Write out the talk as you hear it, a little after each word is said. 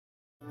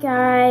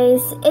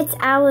Guys, it's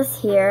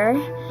Alice here,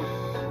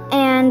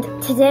 and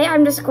today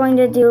I'm just going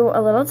to do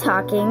a little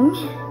talking,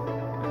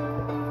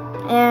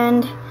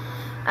 and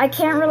I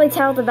can't really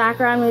tell if the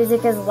background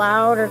music is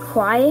loud or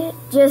quiet.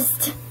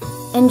 Just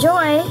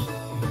enjoy.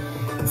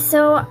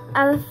 So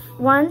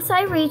once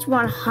I reach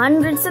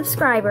 100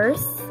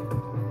 subscribers,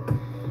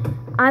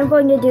 I'm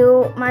going to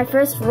do my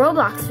first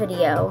Roblox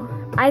video.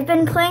 I've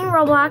been playing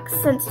Roblox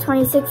since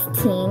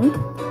 2016,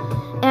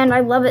 and I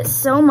love it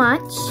so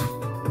much.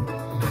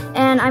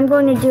 And I'm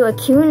going to do a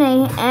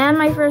Q&A and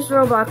my first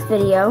Roblox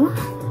video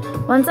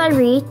once I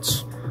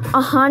reach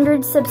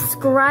 100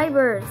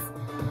 subscribers.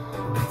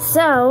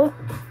 So,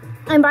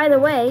 and by the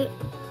way,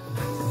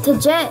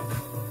 today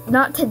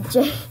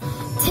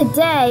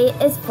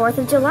is 4th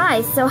of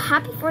July. So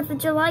happy 4th of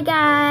July,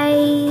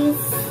 guys.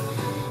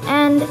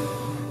 And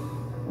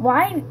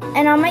why,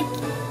 and I'll make,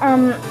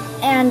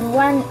 and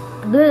one,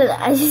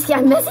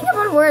 I'm messing up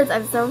on words,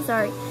 I'm so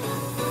sorry.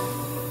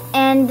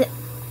 And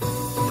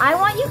I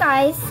want you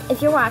guys,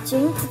 if you're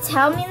watching, to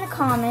tell me in the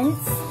comments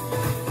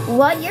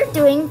what you're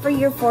doing for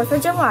your 4th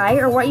of July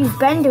or what you've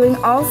been doing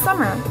all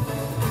summer.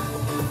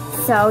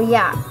 So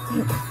yeah,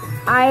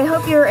 I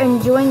hope you're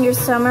enjoying your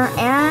summer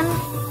and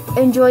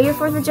enjoy your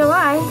 4th of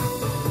July,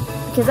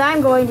 because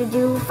I'm going to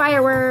do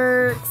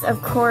fireworks,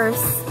 of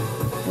course,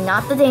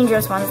 not the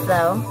dangerous ones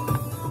though.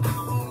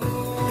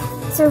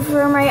 So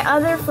for my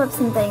other Flips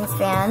and Things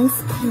fans,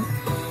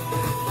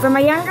 for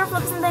my younger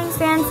Flips and Things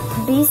fans,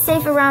 be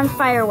safe around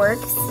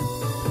fireworks,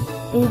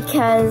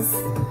 because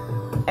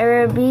it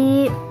would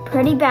be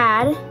pretty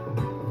bad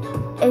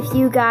if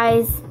you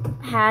guys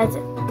had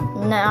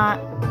not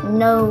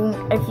known,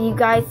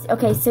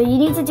 okay, so you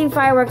need to do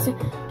fireworks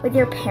with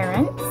your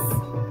parents,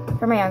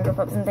 for my younger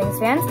Flips and Things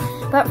fans,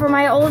 but for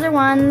my older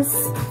ones,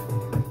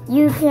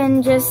 you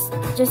can just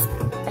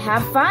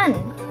have fun,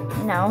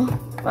 you know.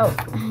 Oh,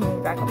 I need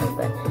to back up a little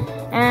bit.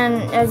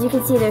 And as you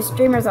can see, there's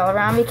streamers all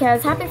around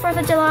because happy 4th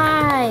of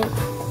July!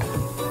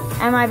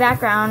 And my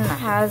background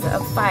has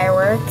a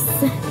fireworks,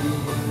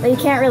 but you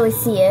can't really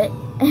see it.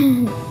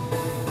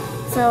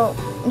 So,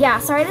 yeah,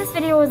 sorry this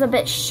video was a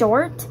bit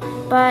short,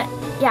 but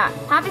yeah,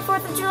 happy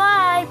 4th of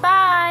July!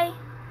 Bye!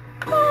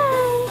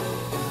 Bye!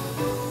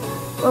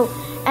 Oh,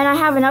 and I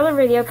have another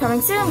video coming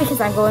soon because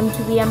I'm going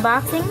to be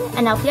unboxing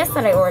an LPS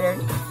that I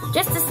ordered.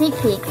 Just a sneak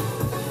peek.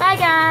 Bye,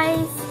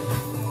 guys!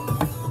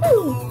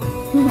 Woo.